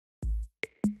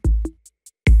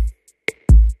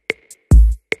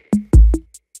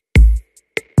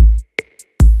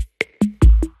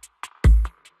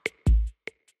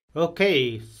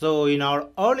Okay, so in our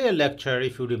earlier lecture,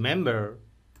 if you remember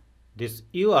this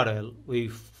URL, we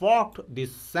forked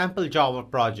this sample Java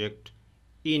project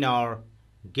in our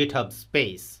GitHub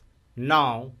space.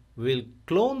 Now we'll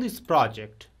clone this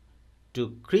project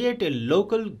to create a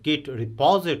local Git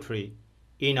repository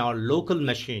in our local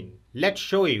machine. Let's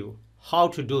show you how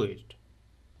to do it.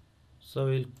 So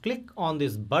we'll click on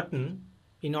this button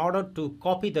in order to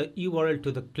copy the URL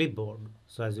to the clipboard.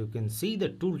 So as you can see, the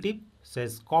tooltip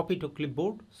says copy to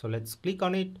clipboard. So let's click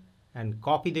on it and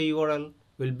copy the URL.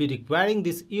 We'll be requiring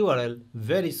this URL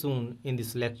very soon in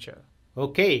this lecture.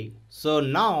 Okay, so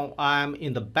now I am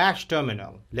in the bash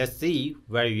terminal. Let's see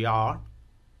where we are.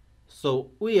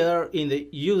 So we are in the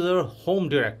user home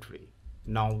directory.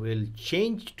 Now we'll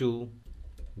change to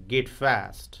git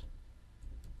fast.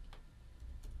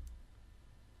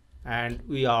 And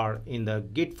we are in the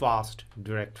git fast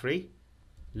directory.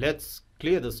 Let's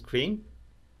clear the screen.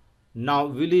 Now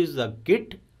we'll use the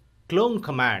git clone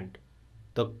command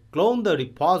to clone the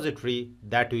repository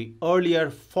that we earlier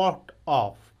forked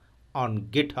off on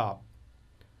GitHub.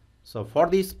 So for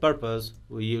this purpose,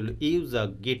 we will use the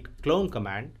git clone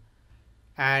command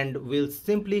and we'll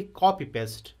simply copy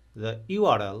paste the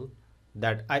URL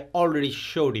that I already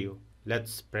showed you.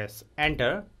 Let's press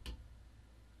enter.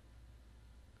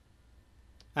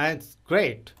 And it's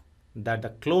great that the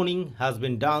cloning has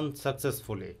been done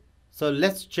successfully. So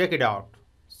let's check it out.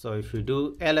 So if you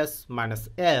do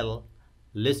ls-l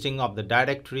listing of the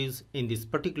directories in this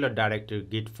particular directory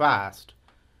git fast,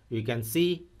 you can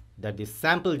see that the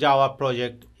sample Java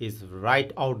project is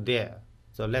right out there.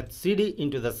 So let's cd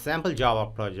into the sample Java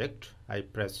project. I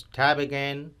press tab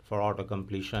again for auto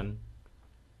completion.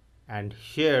 And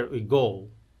here we go.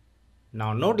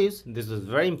 Now notice this is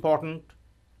very important.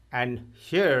 And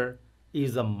here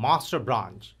is a master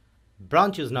branch.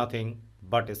 Branch is nothing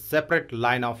but a separate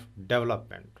line of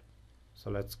development. So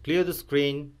let's clear the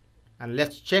screen and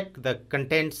let's check the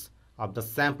contents of the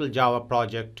sample Java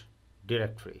project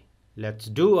directory. Let's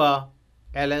do a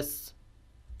ls-al.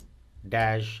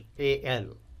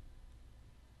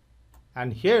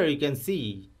 And here you can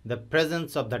see the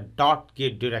presence of the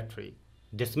 .git directory.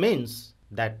 This means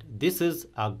that this is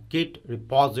a Git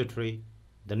repository,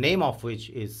 the name of which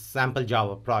is sample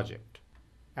Java project.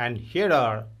 And here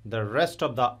are the rest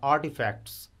of the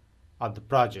artifacts of the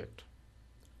project.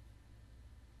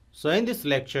 So in this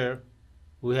lecture,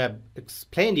 we have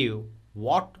explained you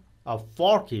what a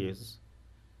fork is.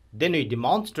 Then we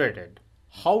demonstrated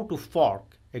how to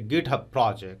fork a GitHub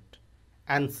project,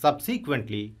 and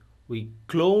subsequently we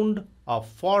cloned a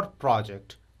fork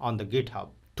project on the GitHub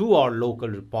to our local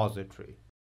repository.